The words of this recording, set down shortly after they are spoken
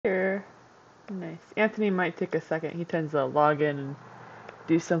Anthony might take a second. He tends to log in and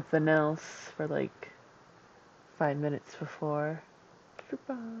do something else for like 5 minutes before.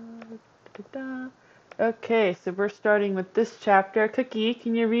 Okay, so we're starting with this chapter. Cookie,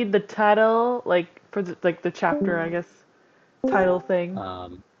 can you read the title, like for the chapter, I guess, title thing?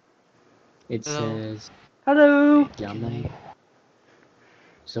 It Hello. says Hello. Yama.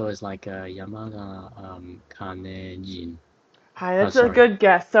 So it's like Yama ga Kanejin. Hi, that's a Sorry. good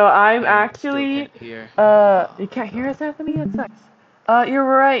guess. So I'm I still actually, can't hear. you can't hear us, Anthony? That sucks. You're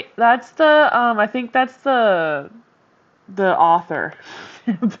right. That's I think that's the author.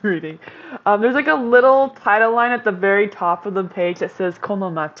 I'm reading. There's like a little title line at the very top of the page that says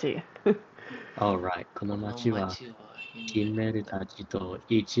Konomachi. Oh, right. この町はヒンメルたちと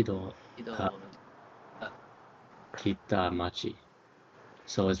一度来た町.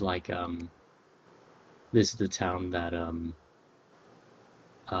 So it's like this is the town that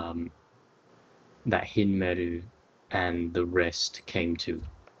that Hinmeru and the rest came to.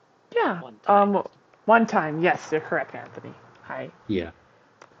 Yeah. One time. One time. Yes, you're correct, Anthony. Hi. Yeah.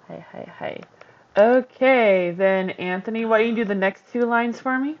 Hi. Okay, then Anthony, why don't you do the next two lines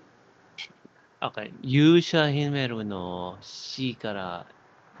for me? Okay. 勇者ヒメルの死から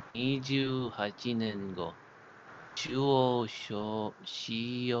28年後、中央主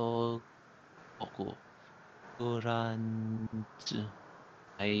要国フランス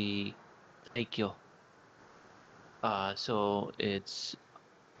大挙。So it's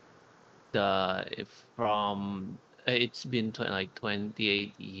it's been like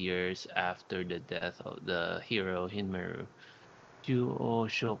 28 years after the death of the hero Hinmeru. 中央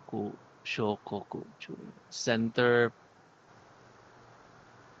小国 center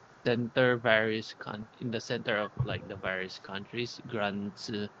various in the center of like the various countries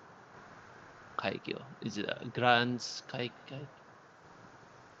grants Kaikyo. Is it a grants Kaikyo?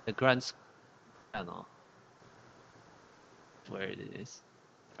 The grants, I don't know where it is.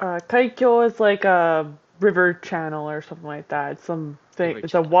 Kaikyo is like a river channel or something like that. It's something.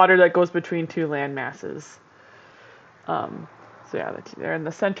 It's a water that goes between two land masses. So yeah, they're in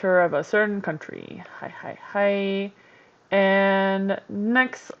the center of a certain country. Hi. And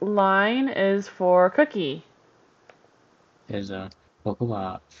next line is for Cookie. ここ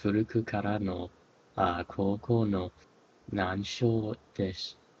は古くからの高校の難所で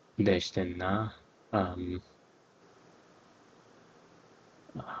したな。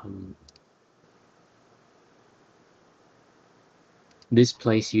This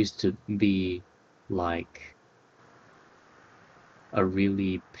place used to be like a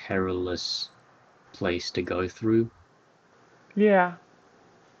really perilous place to go through. Yeah.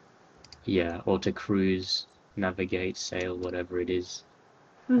 Yeah, or to cruise, navigate, sail, whatever it is.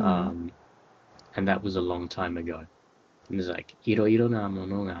 Mm-hmm. And that was a long time ago. And there's like, いろいろなも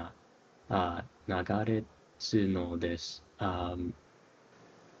のが流れつのです.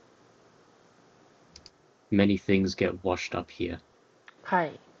 Many things get washed up here.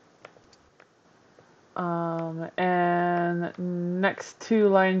 Hi. And next two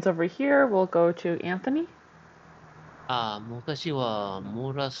lines over here, we'll go to Anthony. 昔は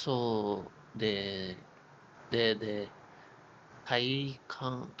モラソで海岸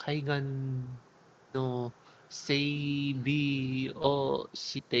の整備を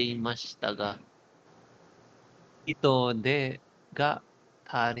していましたが、人手が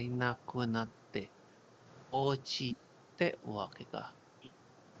足りなくなって落ちてわけか。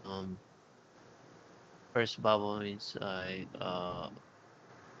First bubble means like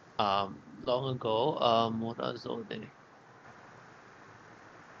long ago, Morazode.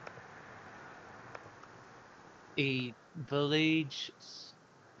 A village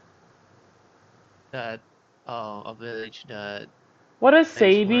that What does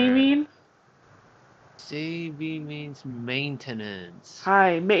Seibi mean? Seibi means maintenance.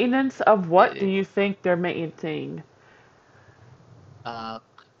 Hi, maintenance of what do you think they're maintaining?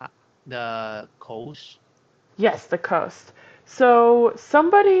 The coast. Yes, the coast. So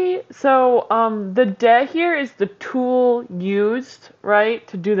the de here is the tool used, right,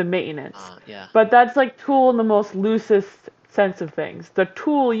 to do the maintenance. Yeah. But that's like tool in the most loosest sense of things. The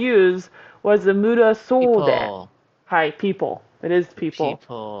tool used was the muda solde. Hi, people. It is people.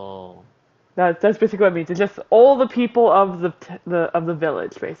 People. That's basically what it means. It's just all the people of the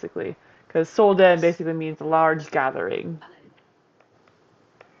village, basically. Because solde basically means a large gathering.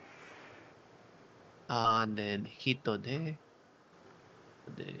 And then hito de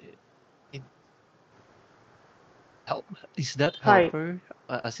help. Is that helper?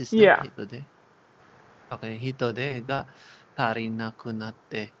 Assistant? Yeah. Hito de. Okay, hito de ga tarinaku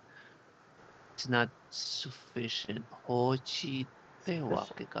natte. It's not sufficient. Hochi te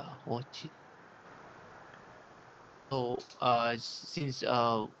wake ka. Hochi. So since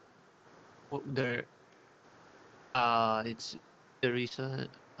there it's the reason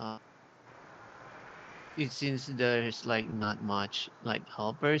it since there's like not much like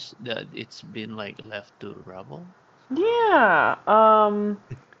helpers that it's been like left to rubble. Yeah.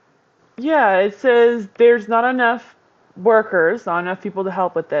 Yeah, it says there's not enough workers, not enough people to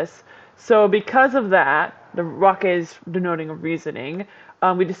help with this. So because of that, the rock is denoting a reasoning.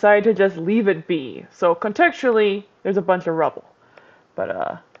 We decided to just leave it be. So contextually, there's a bunch of rubble,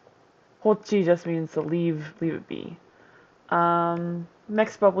 but hochi just means to leave it be.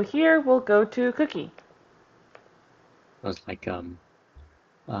 Next bubble here, we'll go to cookie. I was like,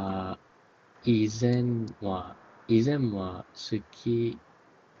 以前は透き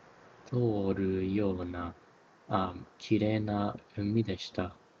通るような、綺麗な海でし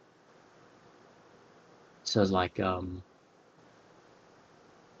た。So it's like,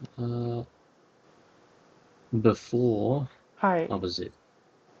 before, はい。 what was it?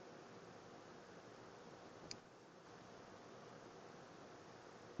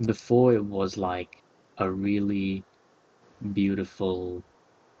 Before it was like a really beautiful,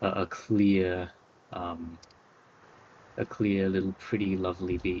 a clear little pretty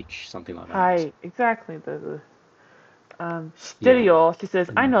lovely beach, something like that. はい、exactly. Stereo, she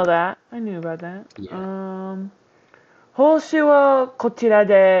says, I know that. I knew about that. Yeah. 報酬はこちら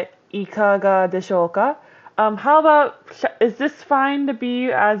でいかがでしょうか? How about, is this fine to be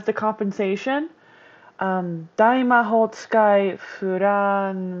as the compensation? 大魔法使いフ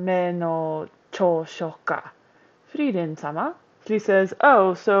ランメの長所か. Frieren sama. She says,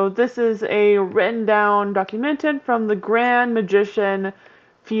 oh, so this is a written down documented from the grand magician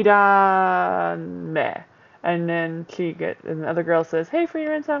Firanme. And then and the other girl says, hey,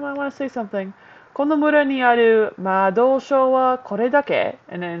 Frieren sama, I want to say something. この村にある魔導書はこれだけ?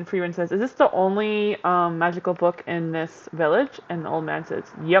 And then Frieren says, is this the only magical book in this village? And the old man says,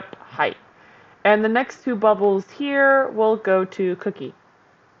 yep, hi. And the next two bubbles here will go to Cookie.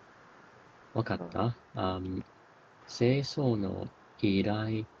 わかった。清掃の依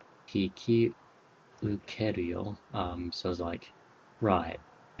頼引き受けるよ。So it's like, right.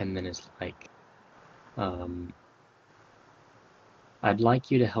 And then it's like, I'd like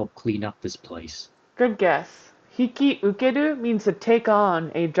you to help clean up this place. Good guess. Hiki ukeru means to take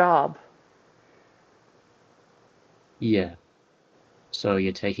on a job. Yeah. So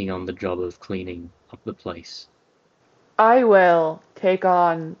you're taking on the job of cleaning up the place. I will take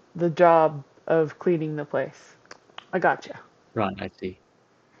on the job of cleaning the place. I gotcha. Right, I see.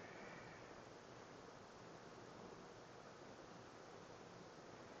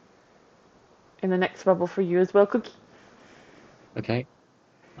 And the next bubble for you as well, Cookie. Okay.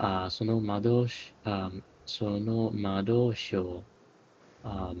 その窓書、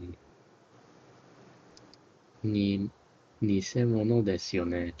に、偽物ですよ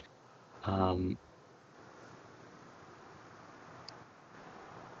ね。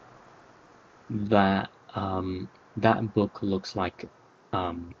That book looks like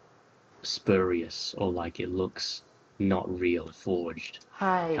spurious, or like it looks not real, forged.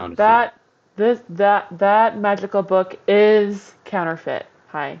 Hi. Counterfeit. That magical book is counterfeit.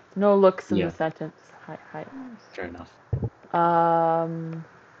 Hi. No looks in Yeah. the sentence. Hi. Fair enough.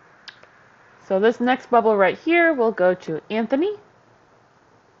 So this next bubble right here will go to Anthony.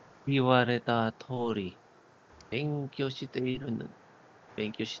 言われた通り、勉強しているね。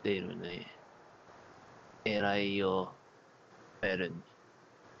偉いよ、ベルン。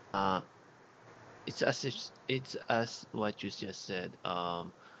It's as what you just said.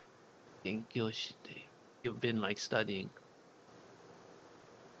 勉強している。You've been like studying.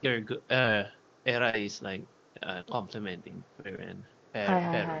 You're good. 偉い is like complimenting Frieren.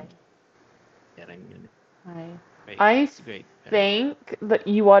 Hi. Great. I Great. think that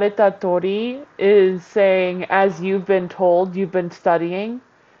Iwareta Tori is saying, as you've been told, you've been studying,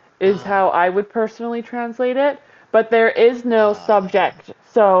 is how I would personally translate it. But there is no subject,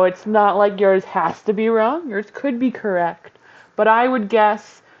 so it's not like yours has to be wrong. Yours could be correct. But I would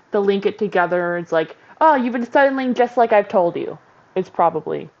guess to link it together, it's like, oh, you've been studying just like I've told you. It's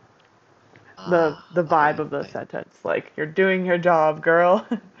probably the vibe of the sentence. Like, you're doing your job, girl.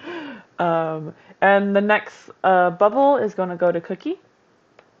 And the next bubble is going to go to Cookie.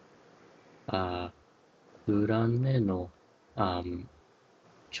 占いの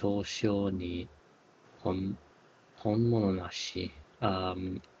嘲笑に本物なし。So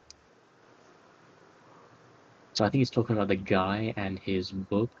I think he's talking about the guy and his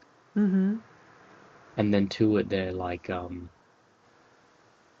book. Mm-hmm. And then to it they're like,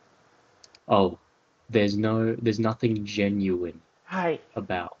 oh, there's nothing genuine Hi.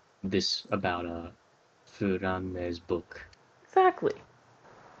 about Friren's book. Exactly.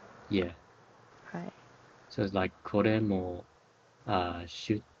 Yeah. はい。So it's like これも、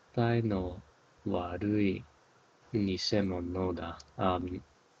出題の悪い偽物だ。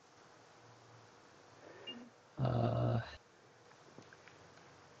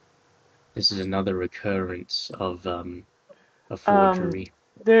This is another recurrence of a forgery.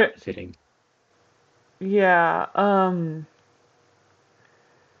 There, Fitting. yeah.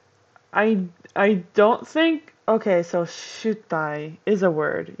 I don't think. Okay, so shutai is a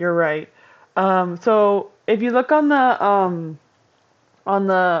word. You're right. So if you look on the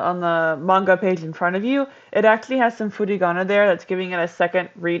manga page in front of you, it actually has some furigana there that's giving it a second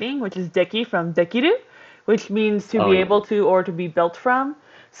reading, which is deki from dekiru, which means to be Yeah. able to or to be built from.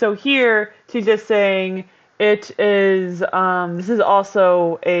 So here she's just saying it is. This is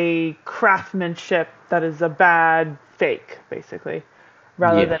also a craftsmanship that is a bad fake, basically,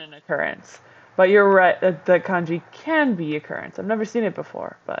 rather Yeah. than an occurrence. But you're right that the kanji can be occurrence. I've never seen it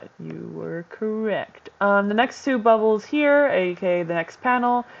before, but you were correct. The next two bubbles here, aka the next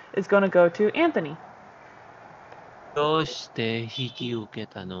panel, is going to go to Anthony. どうして引き受け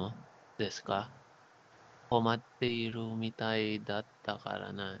たのですか？困っているみたいだったか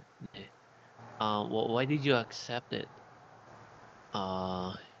らな。ね。Why did you accept it?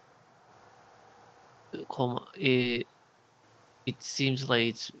 It seems like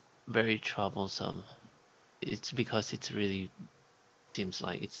it's very troublesome. It's because it's really seems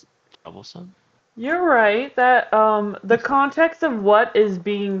like it's troublesome. You're right that the context of what is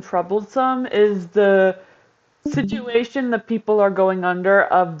being troublesome is the situation that people are going under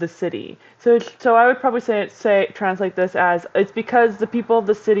of the city. So I would probably say translate this as it's because the people of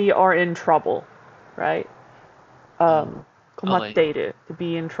the city are in trouble, right? Okay. 困っている, to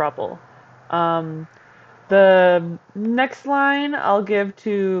be in trouble. The next line I'll give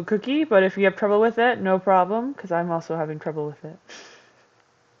to Cookie, but if you have trouble with it, no problem, because I'm also having trouble with it.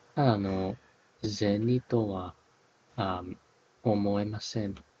 銭とは、思えませ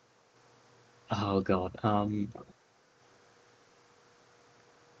ん。Oh God.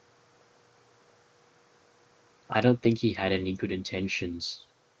 I don't think he had any good intentions.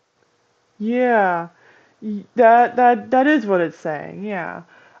 Yeah, that is what it's saying. Yeah.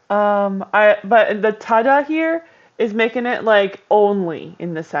 But the tada here is making it like only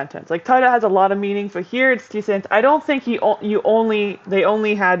in the sentence. Like tada has a lot of meanings, but here it's decent. I don't think they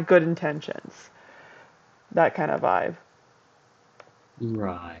only had good intentions. That kind of vibe.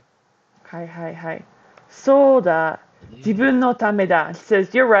 Right. Hi. そうだ。自分のためだ. He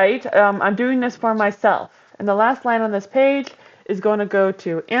says, you're right. I'm doing this for myself. And the last line on this page is going to go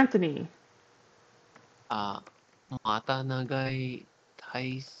to Anthony. また長い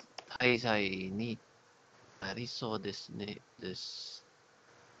滞在になりそうですね。長い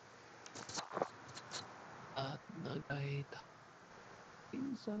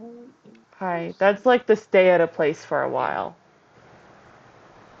滞在。Hi. That's like to stay at a place for a while.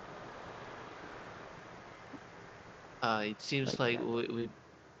 It seems like we're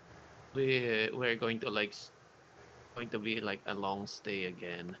going to be like a long stay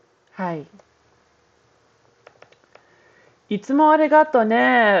again. はい。いつもありがと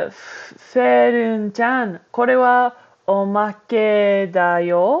ね、フェルンちゃん。これはおまけだ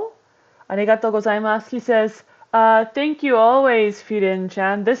よ。ありがとうございます。He says, thank you always,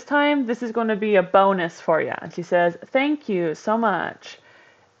 Frieren-chan. This time, this is going to be a bonus for you. And she says, thank you so much.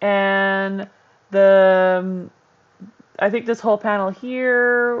 And I think this whole panel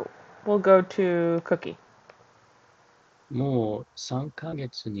here will go to Cookie. もう3ヶ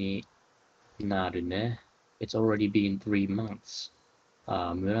月になるね。It's already been 3 months.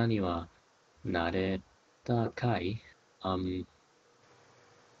 村には慣れたかい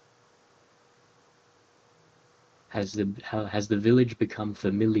has the village become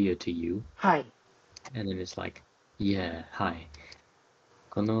familiar to you? はい。And then it's like, yeah, hi.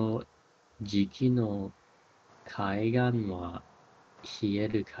 この時期の海岸は冷え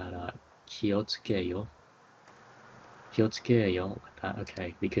るから気をつけよ。気をつけよ。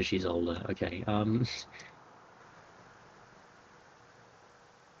Okay, because she's older. Okay.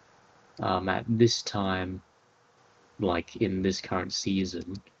 At this time, like in this current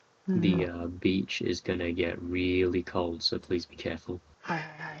season, the beach is gonna get really cold, so please be careful. Hi.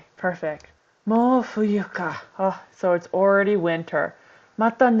 Perfect. もう冬か. Oh, so it's already winter.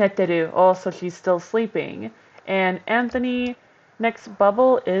 また寝てる. Oh, so she's still sleeping. And Anthony, next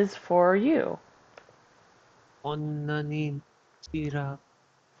bubble is for you. こんなに散ら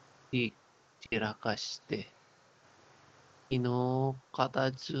かして、昨日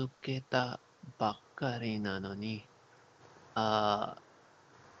片付けたばっかりなのに、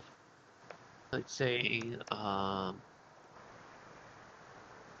let's say,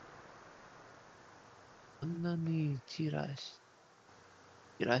 こんなに散らし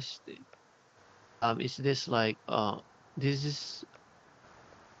て is this like this is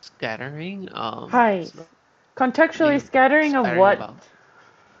scattering はい。Contextually scattering of scattering what? about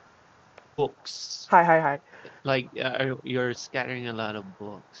books はいはいはい。 like you're scattering a lot of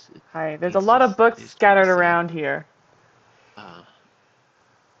books はい。There's a lot of books scattered around here.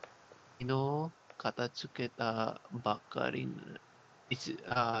 昨日片付けたばっかり it's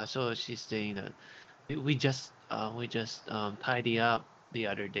so she's saying that we just tidy up the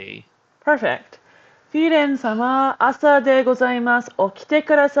other day. Perfect. フィーレン様、朝でございます。起きて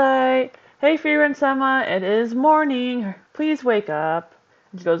ください。Hey, フィーレン様, it is morning. Please wake up.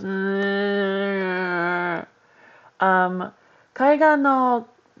 And she goes,海岸の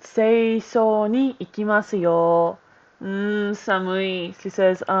清掃に行きますよ。寒い. She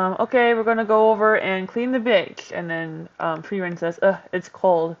says, okay, we're gonna go over and clean the beach. And then Frieren says, it's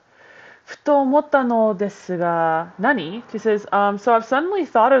cold. ふと思ったのですが、何? She says, so I've suddenly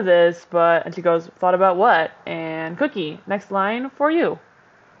thought of this, but, and she goes, thought about what? And Cookie, next line for you.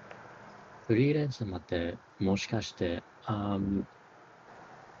 フリーレン様ってもしかして、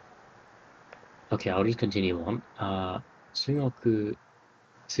Okay, I'll just continue on. すごく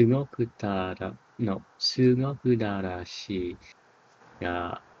だらし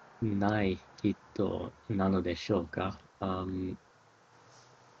がない人なのでしょうか?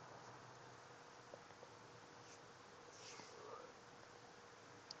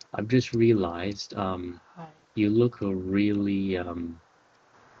 I've just realized you look really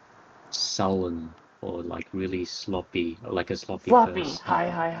sullen or like really sloppy, like a sloppy person.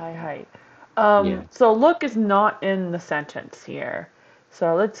 Hi. Yeah. So look is not in the sentence here.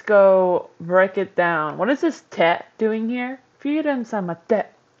 So let's go break it down. What is this te doing here? Frieren sama te.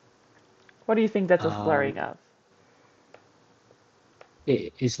 What do you think that's a slurring of?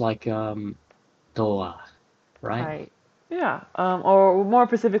 It's like toa, right? Hi. Yeah. Or more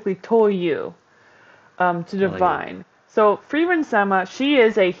specifically, toyu. To define. So Frieren sama, she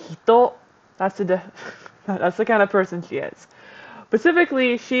is a hito. That's the kind of person she is.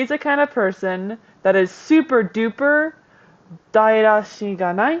 Specifically, she's the kind of person that is super duper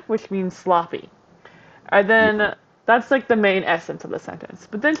dairashiganai, which means sloppy. And then that's like the main essence of the sentence.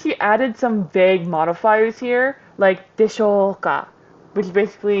 But then she added some vague modifiers here, like deshoka, which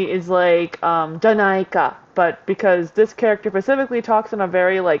basically is like janaika. But because this character specifically talks in a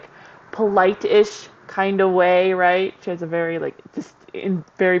very like polite-ish kind of way, right? She has a very like just in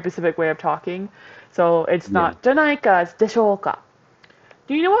very specific way of talking. So it's not janaika, it's deshoka.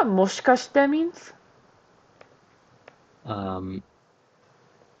 Do you know what moshikashite means?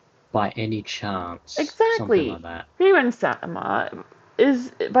 By any chance. Exactly. Something like that. Frieren-sama,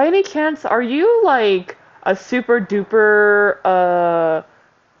 is by any chance are you like a super duper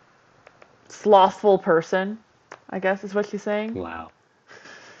slothful person? I guess is what she's saying. Wow.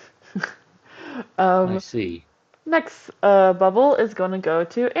 I see. Next bubble is going to go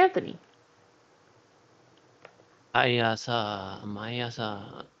to Anthony. 毎朝、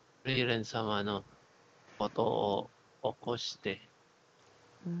フリーレン様のことを起こして、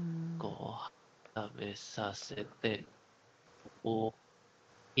ご飯食べさせて、お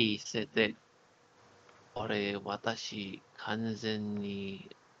聞せて、これ私完全に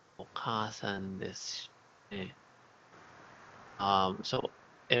お母さんですね。So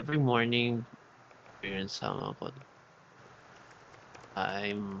every morning, Frieren sama,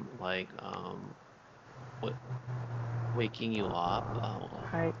 I'm like waking you up,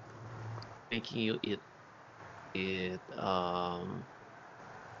 making you eat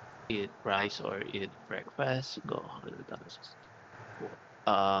rice or eat breakfast. Go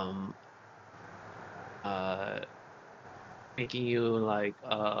making you like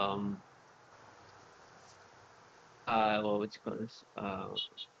what would you call this?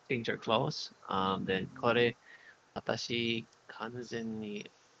 Change your clothes. Then これ私完全に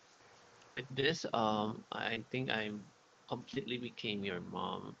with this I think I completely became your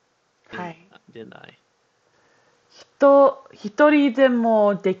mom. Didn't I? 一人で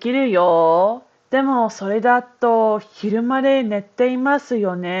もできるよ。でもそれだと昼まで寝ています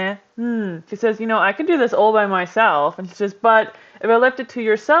よね。She says, I can do this all by myself. And she says, but if I left it to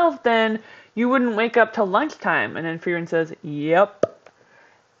yourself, then you wouldn't wake up till lunchtime. And then Frieren says, yep.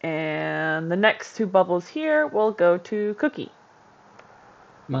 And the next two bubbles here will go to Cookie.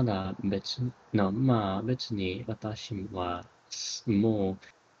 まだ別に私はもう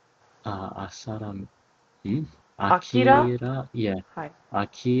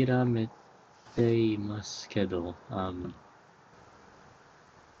諦めていますけど、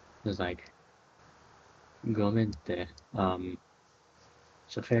there's like gomente.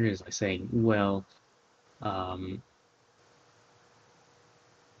 So Frieren is like saying, well,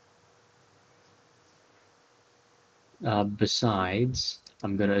 besides,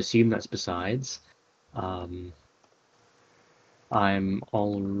 I'm going to assume that's besides, I'm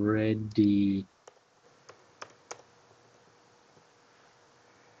already,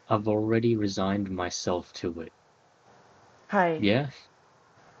 I've already resigned myself to it. はい。 Yeah?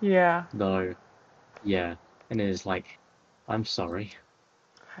 Yeah. Though, yeah. And it is like, I'm sorry.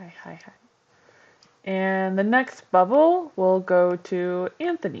 はいはいはい。And the next bubble will go to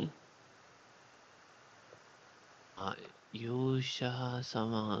Anthony. 勇者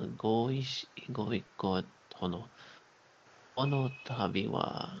様がご一行との、この旅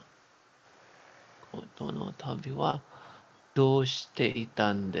はどうしてい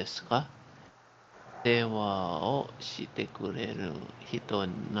たんですか？世話をしてくれる人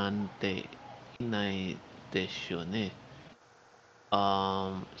なんていないでしょうね。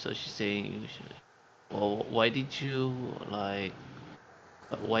So she's saying you should. Well, why did you like?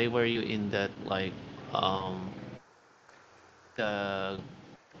 Why were you in that like the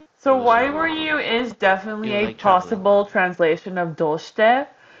So cruise why or were you is definitely you a like traveling? possible translation of doshite.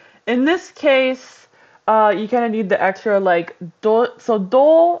 In this case, you kind of need the extra like do. So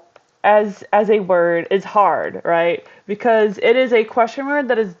do as a word is hard, right? Because it is a question word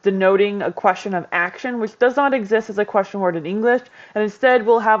that is denoting a question of action, which does not exist as a question word in English, and instead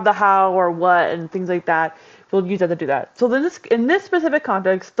we'll have the how or what and things like that. We'll use that to do that. So in this specific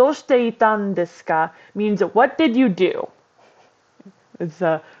context, どうしていたんですか means what did you do? It's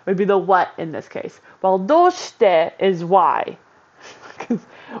would be the what in this case. While どうして is why. Because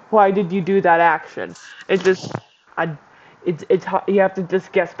why did you do that action? It's just, it's you have to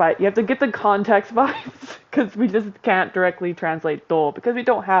just guess by you have to get the context vibes because we just can't directly translate do because we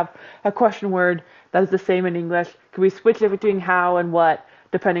don't have a question word that is the same in English. Can we switch it between how and what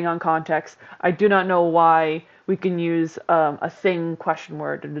depending on context? I do not know why we can use a thing question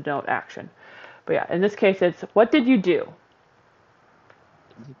word to denote action. But yeah, in this case, it's what did you do?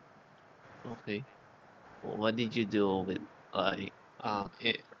 Okay. What did you do with like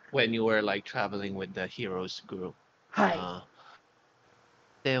when you were like traveling with the heroes group? は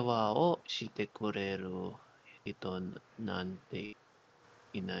い。世話をしてくれる人なんて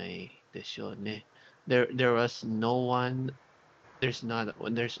いないでしょうね。There was no one. There's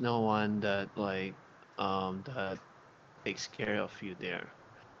no one that like that takes care of you there,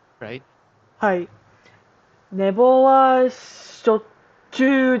 right? はい。寝坊はしょっち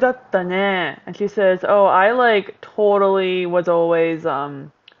ゅうだったね. And she says, oh, I like totally was always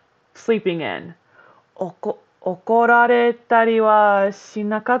sleeping in. 怒られたりはし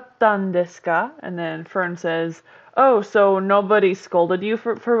なかったんですか? And then Fern says, oh, so nobody scolded you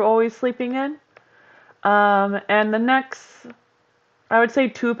for always sleeping in? And the next, I would say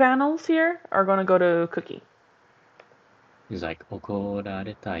 2 panels here are going to go to Cookie. He's like,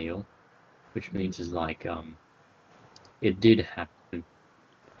 okoraretayo, which means is like, it did happen.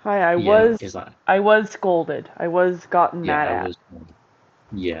 Hi, I was scolded. I was gotten mad at.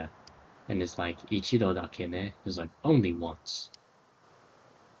 Yeah. And it's like, ichido dake ne, is like, only once.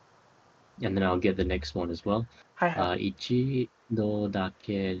 And then I'll get the next one as well. Hi. Ichido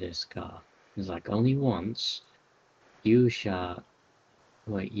dake desu ka? It's like, only once. Yusha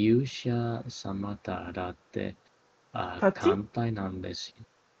samata datte, kantai nan desu.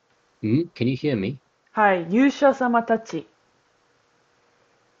 Can you hear me? Hi, Yusha Samatachi.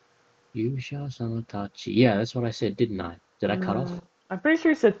 Yusha samatachi. Yeah, that's what I said, didn't I? Did I cut off? I'm pretty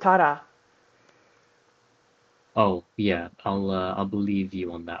sure you said Tara. Oh, yeah, I'll believe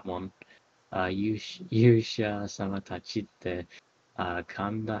you on that one. Yusha samatachi tte,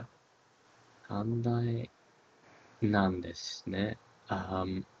 kandai nan desu ne.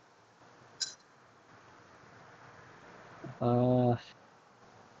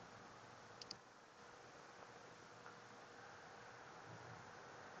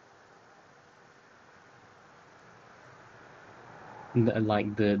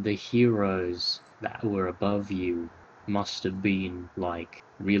 Like the heroes that were above you must have been like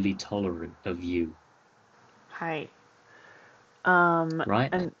really tolerant of you. Hi. Right?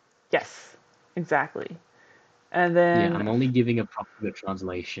 And yes, exactly. And then Yeah, I'm only giving approximate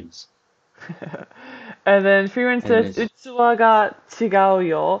translations. and then Frieren says Utsuwa ga chigau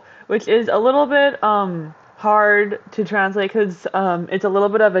yo, which is a little bit hard to translate because it's a little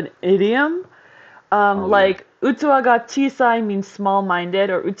bit of an idiom. Like Utsuwa ga chisai means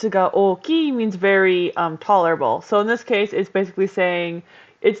small-minded, or Utsu ga oki means very tolerable. So in this case, it's basically saying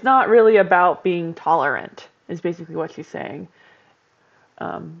it's not really about being tolerant. Is basically what she's saying.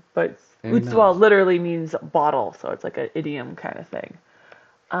 But Fair utsuwa enough. literally means bottle, so it's like an idiom kind of thing.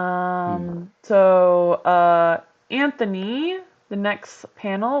 Hmm. So Anthony, the next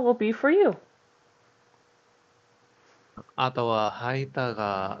panel will be for you. あとは、吐いた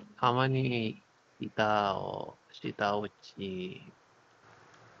が、たまに板を下打ちし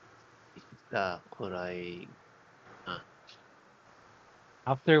たくらい。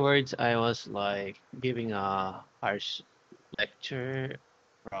Afterwards, I was like giving a harsh lecture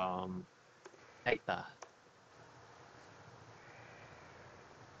from Taita.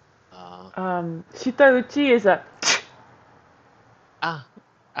 Shitauchi is a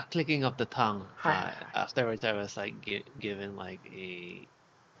A clicking of the tongue. Hi. Afterwards, I was like given like a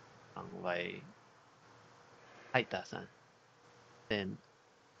tongue by Taita-san. Then,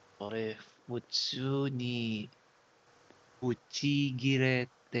 それ普通に打ち切れ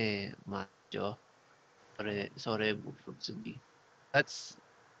てますよ。それ普通に。That's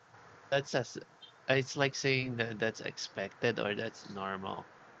as it's like saying that that's expected or that's normal.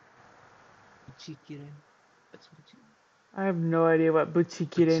 打ち切れ That's I have no idea what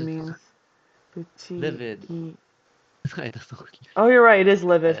buchikire means. livid. Buchi. I don't know. Oh, you're right. It is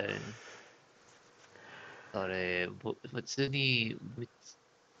livid. それ普通に打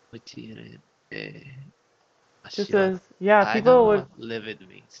ち切れてます Just よ。 says, yeah, I people don't know would. what livid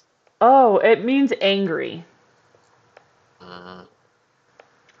means. Oh, it means angry. Hi.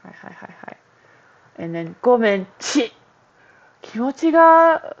 And then ごめんち。気持ち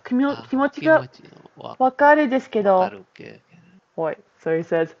がわかるですけど。Boy. So he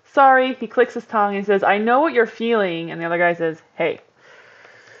says, sorry. He clicks his tongue and he says, I know what you're feeling. And the other guy says, hey.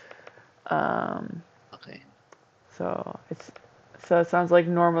 Okay. So it sounds like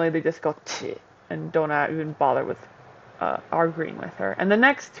normally they just go chi and don't even bother with arguing with her. And the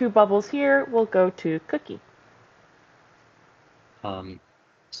next two bubbles here will go to Cookie.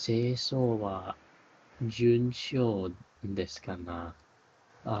 清掃は順調ですかな?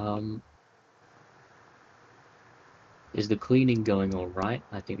 Is the cleaning going all right?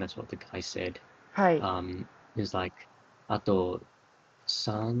 I think that's what the guy said. はい。Is like あと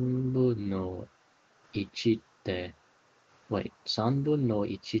3分の1って3分の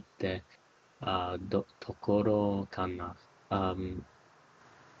1ってところかな?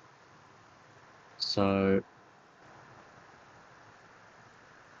 So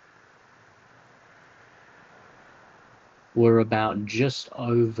we're about just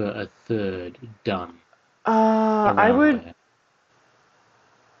over a third done. I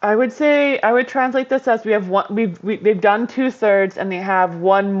would say I would translate this as we have they've done 2/3 and they have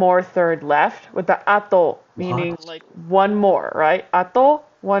one more third left with the ato meaning What? like one more, right? Ato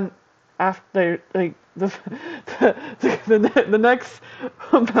one after like the next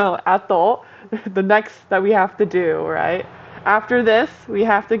amount ato the next that we have to do, right? After this we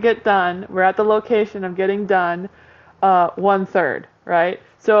have to get done. We're at the location of getting done 1/3, right?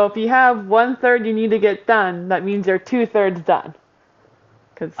 So if you have 1/3 you need to get done, that means you're 2/3 done.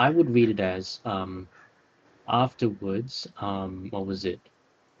 I would read it as afterwards. What was it?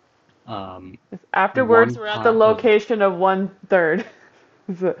 Afterwards, we're at the location of 1/3.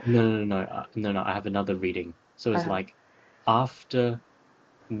 No. I have another reading. So it's like after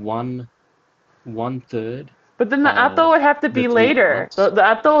one third. But then the ato would have to be later. The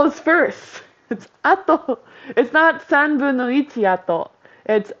ato is first. It's ato. It's not 3分の1 ato.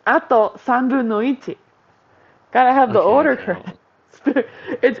 It's ato 3分の1. Gotta have the order correct.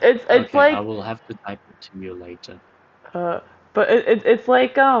 It's okay, like I will have to type it to you later. But it's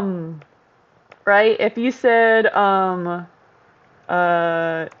like right? If you said 10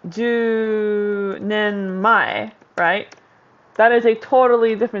年前, right? That is a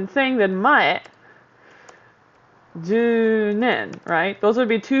totally different thing than 前. 10年, right? Those would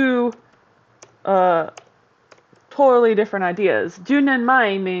be two totally different ideas. 10年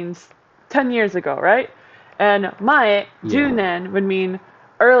前 means 10 years ago, right? And 前, 10年 would mean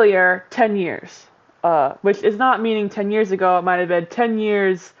earlier 10 years. Which is not meaning 10 years ago. It might have been 10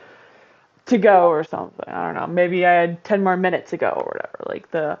 years to go or something. I don't know. Maybe I had 10 more minutes ago or whatever. Like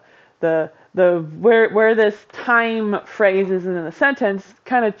where this time phrase is in the sentence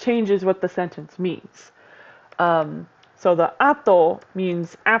kind of changes what the sentence means. So the ato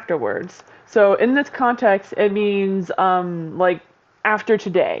means afterwards. So in this context, it means like after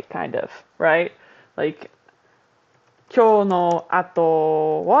today, kind of, right? Like 今日の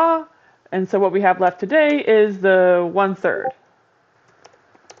後は, and so what we have left today is the 1/3,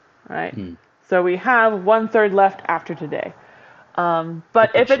 right? So we have 1/3 left after today.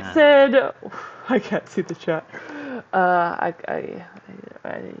 But if it said, I can't see the chat.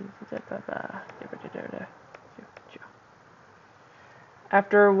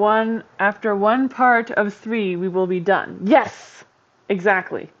 After one part of 3, we will be done. Yes,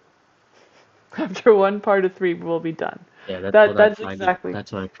 exactly. After one part of 3, we will be done. Yeah, That's exactly.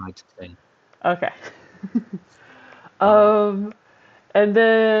 That's what I tried to say. Okay. And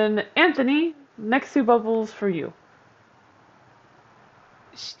then Anthony, next 2 bubbles for you.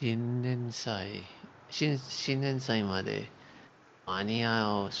 新年祭まで間に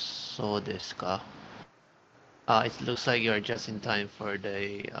合うそうですか? It looks like you're just in time for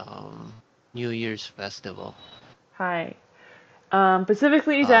the New Year's festival. Hi.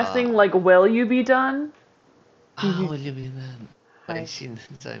 Specifically, he's asking, like, will you be done? Will you be done? はい。新年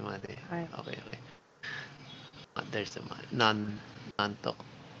祭まで。はい。Okay. There's a なん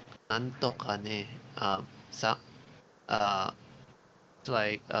とかね。It's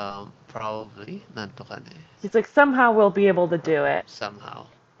like probably なんとかね。He's like, somehow we'll be able to do it. Somehow.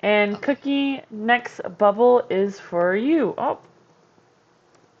 And Okay. Cookie, next bubble is for you. Oh.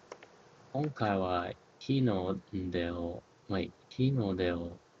 今回は日の出を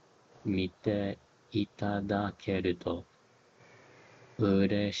見ていただけると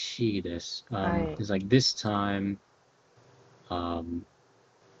嬉しいです。It's like this time,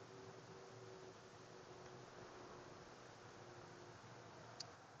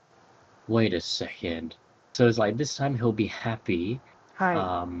 wait a second. So it's like this time he'll be happy.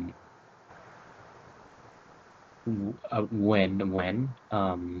 When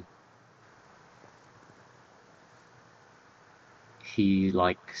he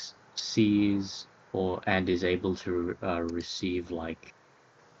like sees and is able to receive like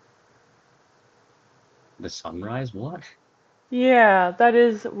the sunrise. What? Yeah, that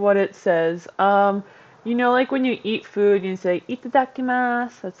is what it says. You know, like when you eat food, you say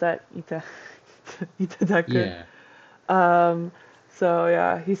itadakimasu. That's that itadaku. Yeah. So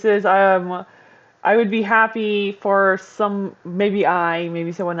yeah, he says I would be happy for maybe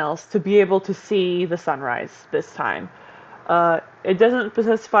someone else to be able to see the sunrise this time. It doesn't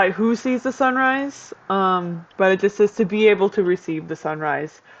specify who sees the sunrise, but it just says to be able to receive the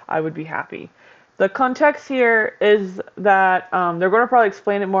sunrise, I would be happy. The context here is that they're going to probably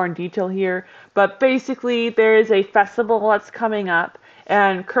explain it more in detail here, but basically there is a festival that's coming up,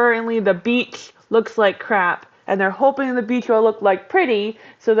 and currently the beach looks like crap, and they're hoping the beach will look like pretty,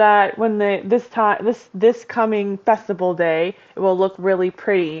 so that when this coming festival day, it will look really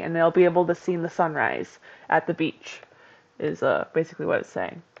pretty, and they'll be able to see the sunrise at the beach. Is basically what it's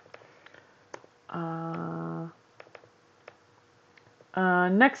saying.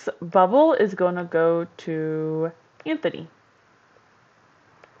 Next bubble is going to go to Anthony.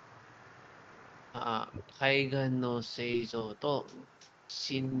 海岸の製造と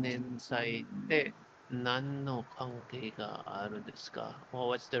新年祭って何の関係があるんですか? Well,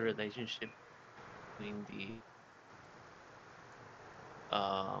 what's the relationship between the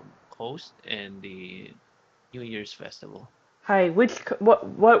coast and the New Year's festival? Hi, what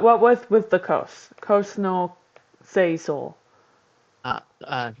was with the coast? Coast no seiso.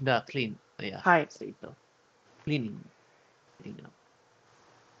 The clean. Yeah. Hi. Cleaning.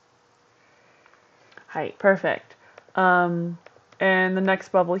 Hi, perfect. And the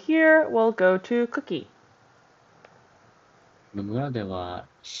next bubble here will go to Cookie. 村では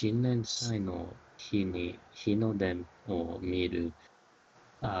新年祭の日に日の出を見る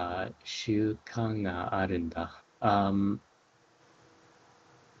習慣があるんだ。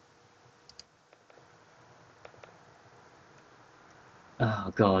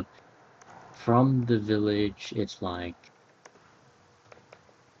Oh God. From the village, it's like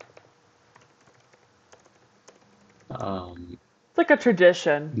it's like a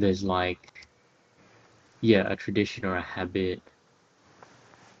tradition. There's like a tradition or a habit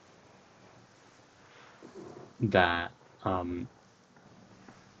that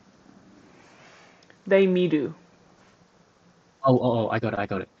they midu. Oh, I got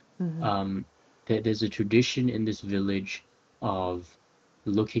it. Mm-hmm. There's a tradition in this village of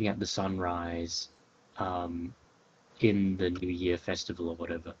looking at the sunrise in the New Year festival or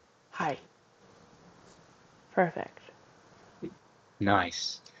whatever. Hi. Perfect.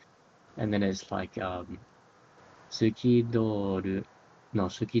 Nice. And then it's like 透き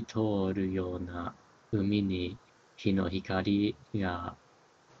通るような海に日の光が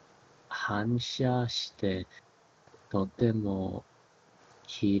反射してとても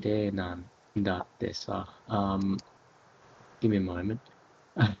綺麗なんだってさ。Give me a moment.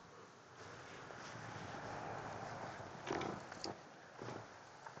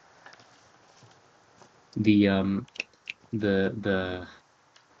 The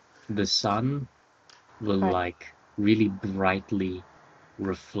sun will like really brightly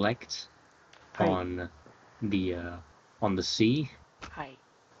reflect on the sea, Hi.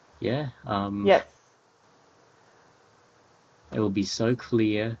 Yeah. Yes. It will be so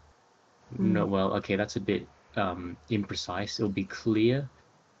clear. No, Mm. well, okay, that's a bit imprecise. It will be clear,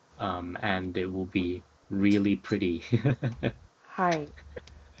 and it will be really pretty. Hi.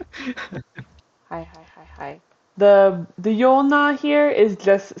 Hi. The yona here is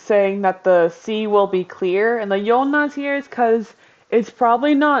just saying that the sea will be clear, and the yonas here is because it's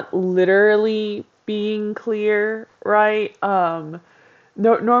probably not literally being clear, right?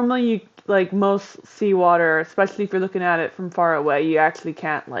 No, normally you like most seawater, especially if you're looking at it from far away, you actually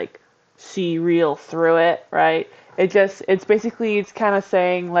can't like see real through it, right? It's basically it's kind of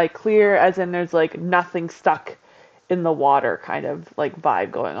saying like clear as in there's like nothing stuck in the water kind of like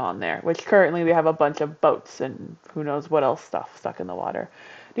vibe going on there, which currently we have a bunch of boats and who knows what else stuff stuck in the water.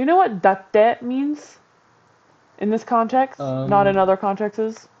 Do you know what datte means in this context? Not in Um, other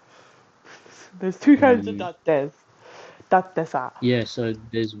contexts? There's two kinds of mm, dattes. Datte-sa. yeah, so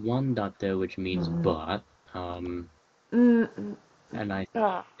there's one dot there which means Mm. but, Mm, mm, and I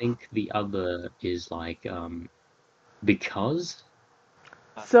ah. think the other is like because.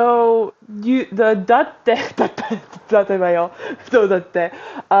 So you the datte datte mayo. So datte.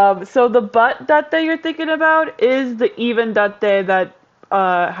 So the but datte you're thinking about is the even datte that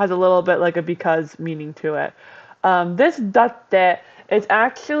has a little bit like a because meaning to it. This datte is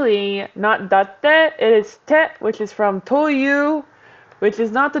actually not datte, it is te, which is from toyu, which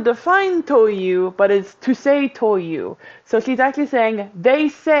is not to define toyu, but it's to say toyu. So she's actually saying they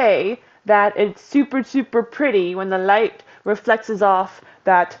say that it's super super pretty when the light reflects off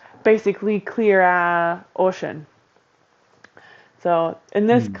that basically clear ocean. So in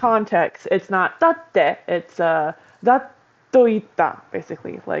this Hmm. context, it's not datte, it's dattoita,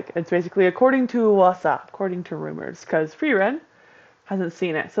 basically. Like it's basically according to wasa, according to rumors, because Frieren hasn't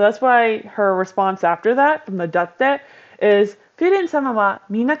seen it. So that's why her response after that from the datte is Frieren-sama wa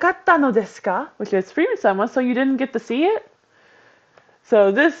minakatta no desu ka? Which is Frieren-sama, so you didn't get to see it?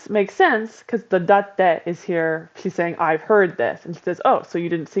 So this makes sense because the datte is here. She's saying, I've heard this. And she says, oh, so you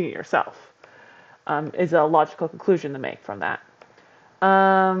didn't see it yourself. Is a logical conclusion to make from that.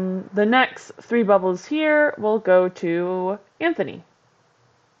 The next three bubbles here will go to Anthony.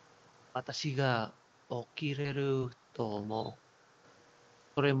 私が起きれると思う。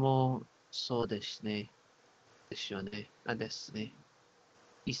それもそうですね。ですよね。ですね。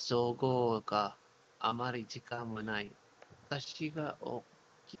急ごうがあまり時間もない。私が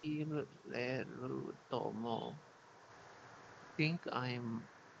起きれると思う。think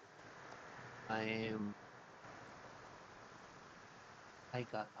I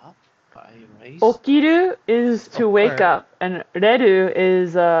got up. I raised. Okiru is to wake Or up, and reru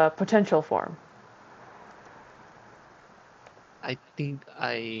is a potential form. I think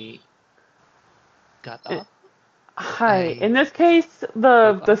I got It, up. hi. I In this case,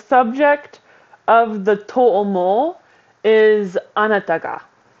 woke the up. subject of the to'omo is anata ga.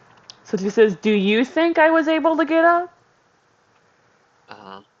 So she says, do you think I was able to get up?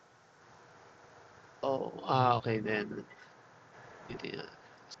 Uh, okay then.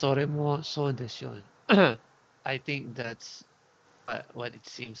 それもそうでしょう。I think that's what it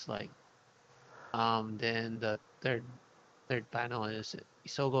seems like. Then the third panel is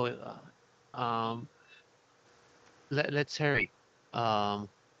Isogo. Let's hurry. Um,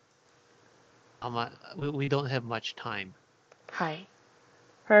 we don't have much time. Hi.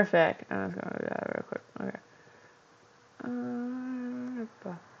 Perfect. I'm just going to do that real quick. Okay.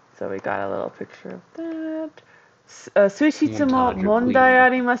 So we got a little picture of that. 水質も Montage of 問題 cleaning. あ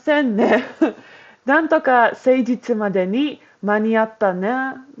りませんね。なんとか誠実までに間に合ったね。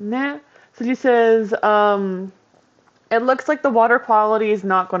ね。So she says, it looks like the water quality is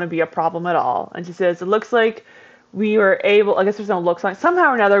not going to be a problem at all. And she says, it looks like we were able, I guess there's no looks like,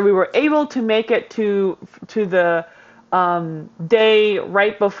 somehow or another, we were able to make it to the day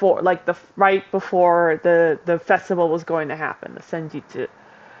right before, like right before the festival was going to happen, the Senjitsu.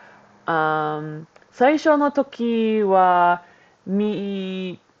 最初の時は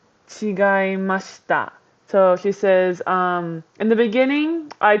見違いました. So she says, in the beginning,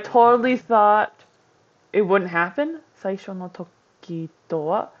 I totally thought it wouldn't happen. 最初の時と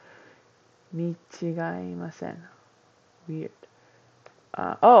は見違いません. Weird.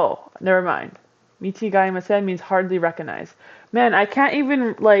 Oh, never mind. 見違いません means hardly recognize. Man, I can't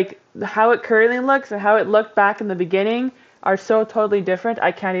even, like, how it currently looks and how it looked back in the beginning are so totally different,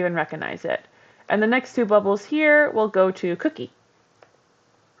 I can't even recognize it. And the next two bubbles here will go to Cookie.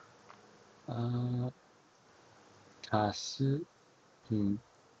 たす、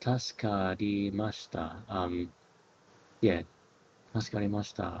助かりました。Yeah, 助かりま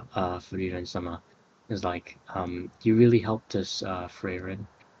した。フリーレン様。It's like, you really helped us, Frieren,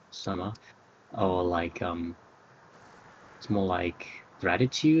 Summer. Or like, it's more like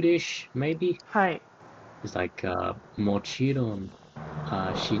gratitude-ish, maybe? はい。 It's like, もちろん、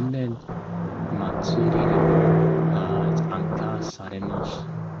新年祭りに、参加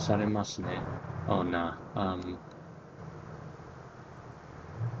されますね。Oh, nah.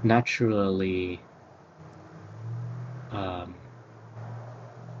 Naturally,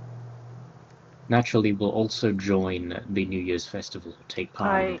 naturally will also join the New Year's festival, take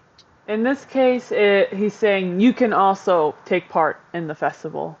part in it. In this case, he's saying you can also take part in the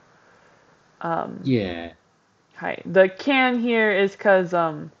festival. Yeah. Hi. The can here is because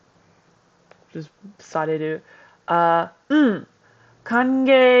just decided to 歓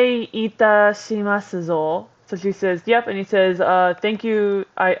迎いたしますぞ. So she says, yep, and he says, thank you.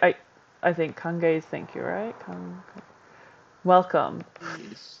 I think 歓迎 is thank you, right? Welcome.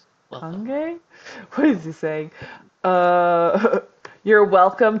 Please, welcome. 歓迎? What is he saying? You're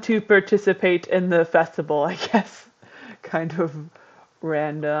welcome to participate in the festival, I guess. Kind of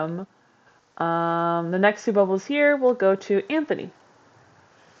random. The next two bubbles here will go to Anthony.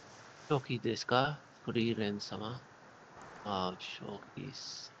 正気ですかフリーレン様。正気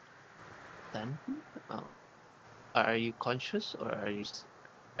then? Are you conscious or are you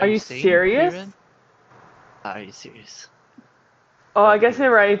sane, serious? Frieren? Are you serious? Oh, I guess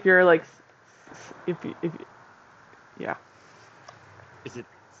you're right if you're like, if you, yeah. Is it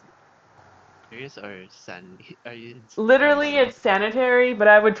serious or sanity? Are you Literally, it's sanitary, but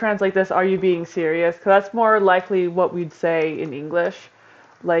I would translate this, are you being serious? Because that's more likely what we'd say in English.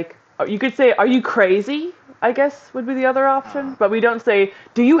 Like, you could say, are you crazy? I guess would be the other option. But we don't say,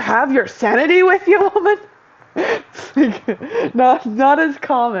 do you have your sanity with you, woman? not as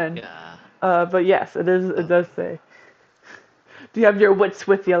common. Yeah. But yes, it is. It does say. Do you have your wits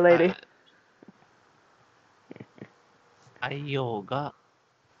with you, lady? 太陽が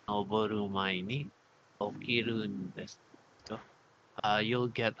昇る前に起きるんですよ。You'll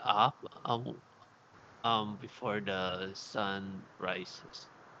get up before the sun rises.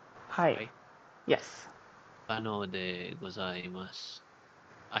 はい。Right? Yes. 可能でございます。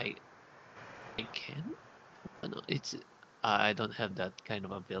I can? No, I don't have that kind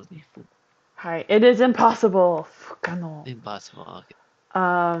of ability. はい。It is impossible. 不可能。Impossible.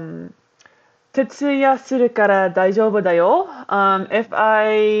 Okay. 徹夜するから大丈夫だよ. If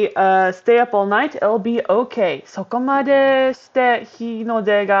I stay up all night, it'll be okay. そこまでして日の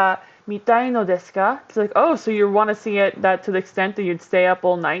出が見たいのですか? It's like, oh, so you want to see it that to the extent that you'd stay up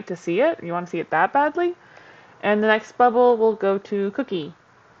all night to see it? You want to see it that badly? And the next bubble will go to Cookie.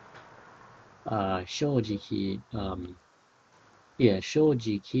 正直、正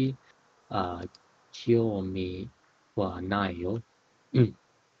直、興味はないよ。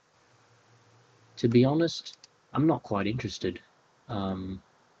To be honest, I'm not quite interested.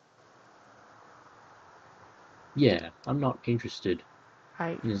 Yeah, I'm not interested.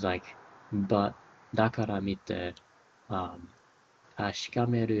 はい。 It's like, but だから見て、確か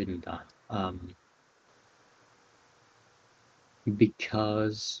めるんだ。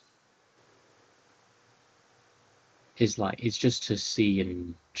Because it's like, it's just to see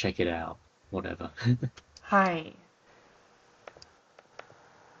and check it out, whatever. はい。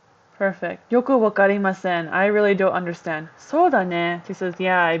Perfect. よくわかりません. I really don't understand. そうだね. She says,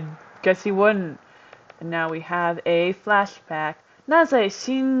 yeah, I guess you wouldn't. And now we have a flashback. なぜ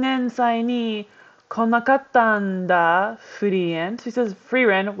新年祭に来なかったんだ, Frieren? She says,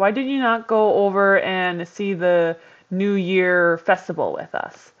 Frieren, why did you not go over and see the New Year festival with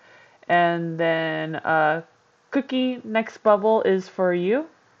us? And then, Cookie, next bubble is for you.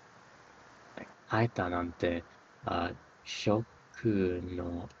 会えたなんて、ショック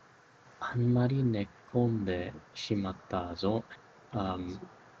のあんまり寝込んでしまったぞ。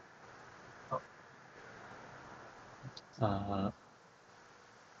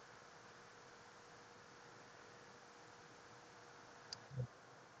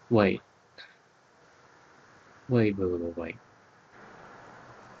Wait.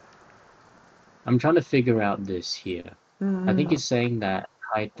 I'm trying to figure out this here. I think it's saying that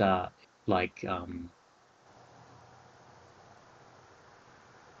Haita, like,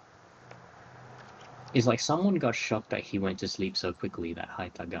 it's like someone got shocked that he went to sleep so quickly, that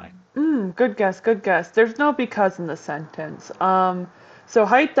Haita guy. Good guess, good guess. There's no because in the sentence. So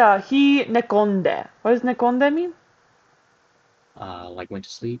Haita, he nekonde. What does nekonde mean? Like went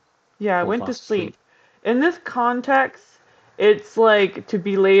to sleep? Yeah, went to sleep. In this context, it's like to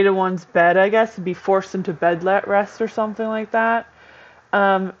be laid in one's bed, I guess, to be forced into bed rest or something like that.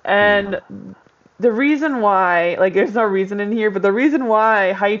 And the reason why, like there's no reason in here, but the reason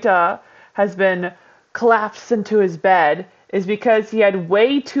why Haita has been collapsed into his bed is because he had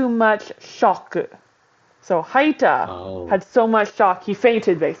way too much shock. So Haita had so much shock, he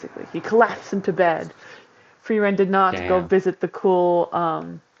fainted basically. He collapsed into bed. Frieren did not go visit the cool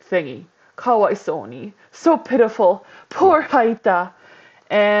thingy. Kawaisoni. So pitiful. Poor Haita.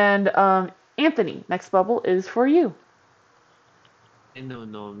 And Anthony, next bubble is for you. の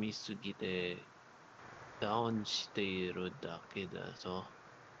飲みすぎてダウンしているだけだぞ。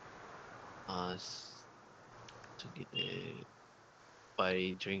すぎて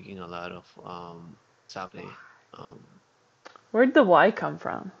by drinking a lot of sake. Where'd the Y come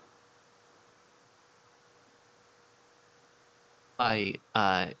from?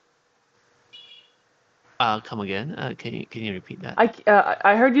 Come again? Can you repeat that?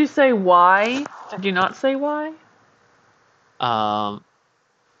 I heard you say Y. Did you not say Y?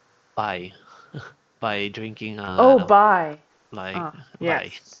 By drinking a Oh, lot of, by.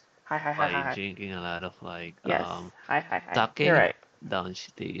 yes. Hi. Drinking a lot of Yes. Hi. Sake. You're right. Down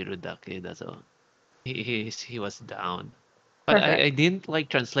しているだけだぞ. He was down. But I didn't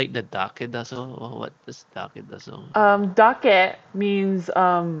translate the dake da so. What does dake da so? Dake means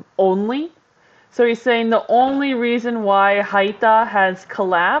only. So he's saying the only reason why Haita has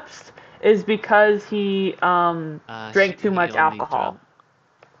collapsed is because he drank too much alcohol.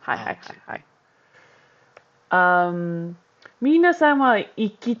 Hi. 皆さんは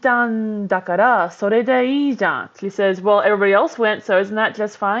生きたんだからそれでいいじゃん. He says, well, everybody else went, so isn't that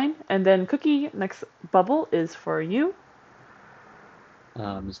just fine? And then Cookie, next bubble is for you.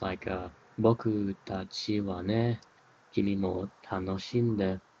 It's like 僕たちはね、君も楽しん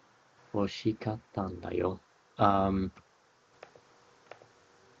で欲しかったんだよ. I'll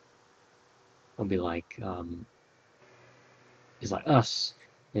be like, it's like us.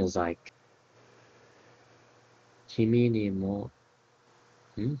 It's like, 君にも,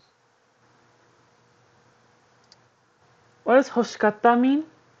 What does 欲しかった mean?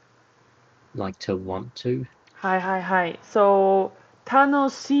 Like to want to. Hi. So, 楽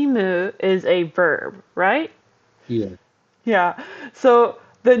しむ is a verb, right? Yeah. Yeah. So,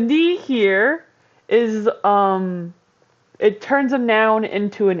 the ni here is, it turns a noun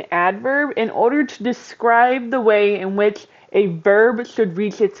into an adverb in order to describe the way in which a verb should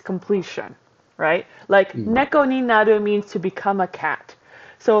reach its completion, right? Like, neko ni naru means to become a cat.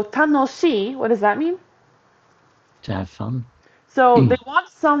 So, tanoshi, what does that mean? To have fun. So, they want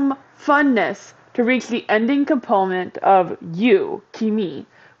some funness to reach the ending component of you, kimi,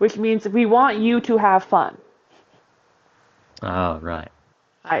 which means we want you to have fun. Oh, right.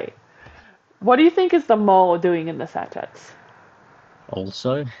 Hi. What do you think is the mo doing in the sentence?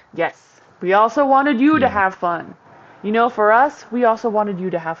 Also? Yes. We also wanted you to have fun. You know, for us, we also wanted you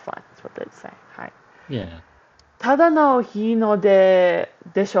to have fun. That's what they'd say. Hi. Yeah. ただの日の出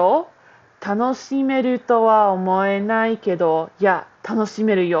でしょ? 楽しめるとは思えないけど、いや、楽し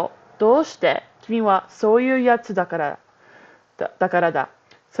めるよ。どうして? 君はそういうやつだからだ。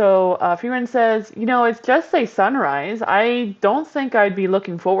So, Frieren says, you know, it's just a sunrise. I don't think I'd be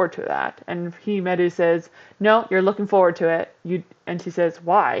looking forward to that. And Himeru says, no, you're looking forward to it. And she says,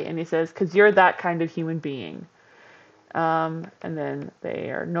 why? And he says, because you're that kind of human being. And then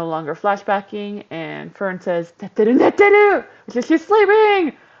they are no longer flashbacking, and Fern says, Netteru, which is she's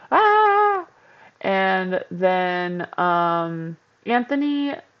sleeping! Ah! And then,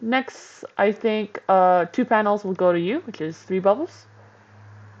 Anthony, next, I think, 2 panels will go to you, which is 3 bubbles.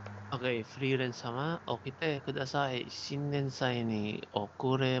 Okay, Frieren sama, 起きてください。新年祭に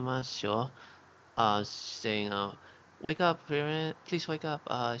遅れましょう。Saying, wake up, Frieren, please wake up.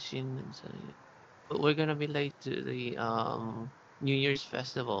 新年祭. We're gonna be late to the New Year's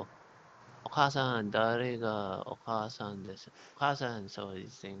festival. お母さん、誰がお母さんです。お母さん、so he's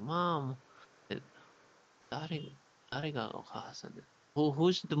saying, Mom. 誰がお母さんです。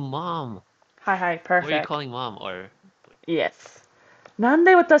Who's the mom? Hi, perfect. Were you calling mom or? Yes. なん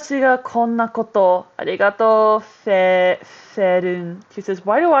で私がこんなことありがとう、Fern. She says,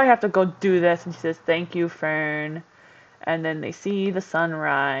 why do I have to go do this? And she says, thank you, Fern. And then they see the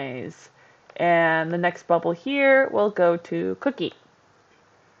sunrise. And the next bubble here will go to Cookie.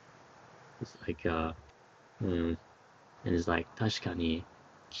 It's like, and it's like, 確かに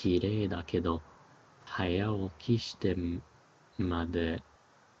綺麗だけど、早起きしてまで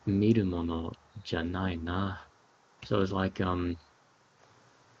見るものじゃないな. So it's like,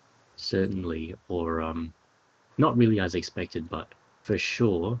 certainly, or not really as expected, but for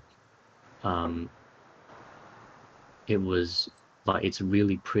sure, it was like, it's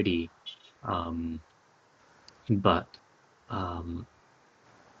really pretty, but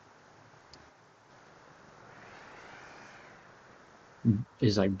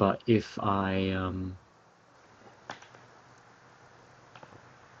it's like, but if I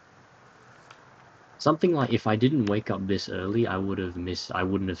Something like if I didn't wake up this early, I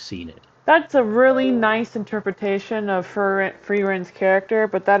wouldn't have seen it. That's a really nice interpretation of Frieren's character,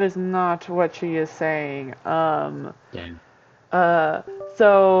 but that is not what she is saying. Damn.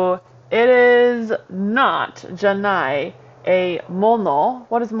 So it is not janai a mono.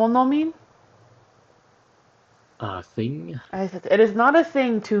 What does mono mean? Thing? I said it is not a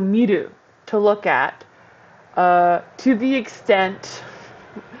thing to miru, to look at, to the extent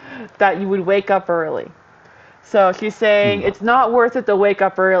that you would wake up early. So she's saying it's not worth it to wake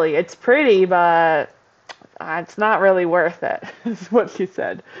up early. It's pretty, but it's not really worth it, is what she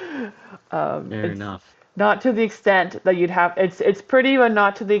said. Fair enough. Not to the extent that you'd have. It's pretty, but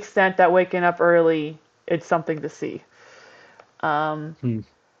not to the extent that waking up early, it's something to see. Himeru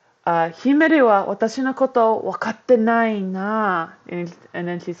wa watashi no koto wakatte nai na. And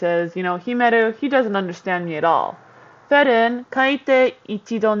then she says, Himeru, he doesn't understand me at all. Frieren, kaite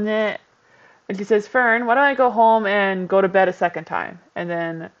ichido ne. And she says, Fern, why don't I go home and go to bed a second time? And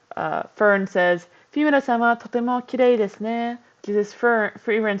then Fern says, Fimura-sama, totemo kirei desu ne. She says,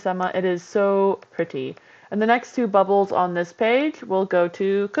 Frieren-sama, it is so pretty. And the next two bubbles on this page will go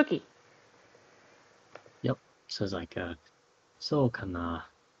to Cookie. Yep. So it's like, そうかな。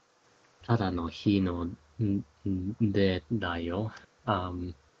ただの日の出だよ.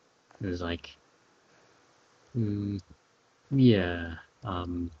 It's like, yeah,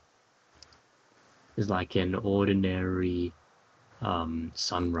 it's like an ordinary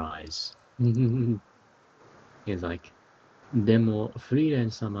sunrise. It's like, でも、フリーレ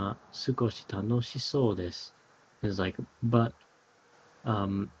ン様、少し楽しそうです. It's like, but,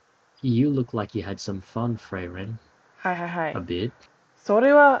 you look like you had some fun, Frieren. はいはいはい。 A bit. そ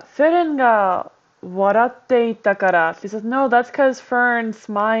れはフェレンが笑っていたから。She says, no, that's because Fern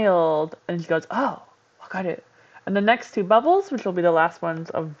smiled. And she goes, oh, わかる. And the next two bubbles, which will be the last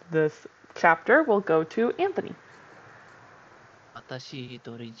ones of this chapter, will go to Anthony. 私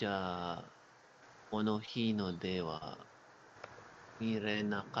一人じゃこの日の出は見れ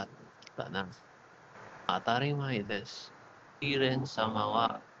なかったな。当たり前です。フリーレン様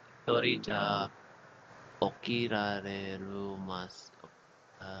は一人じゃ起きられ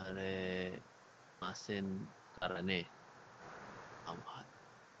ませんからね。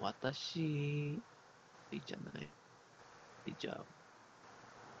私じゃない。じゃあ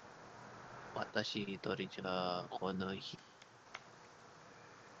私一人じゃこの日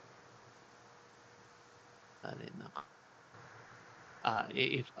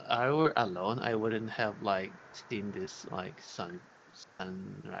if I were alone, I wouldn't have like seen this like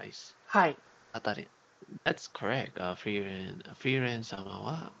sunrise. はい。 That's correct. Frieren 様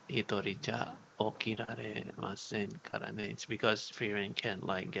は一人じゃ起きられませんからね. It's because Frieren can't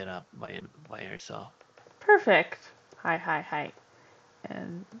like get up by herself. Perfect. Hi, hi, hi.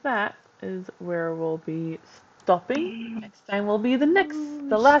 And that is where we'll be stopping. Next time will be the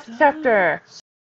last chapter.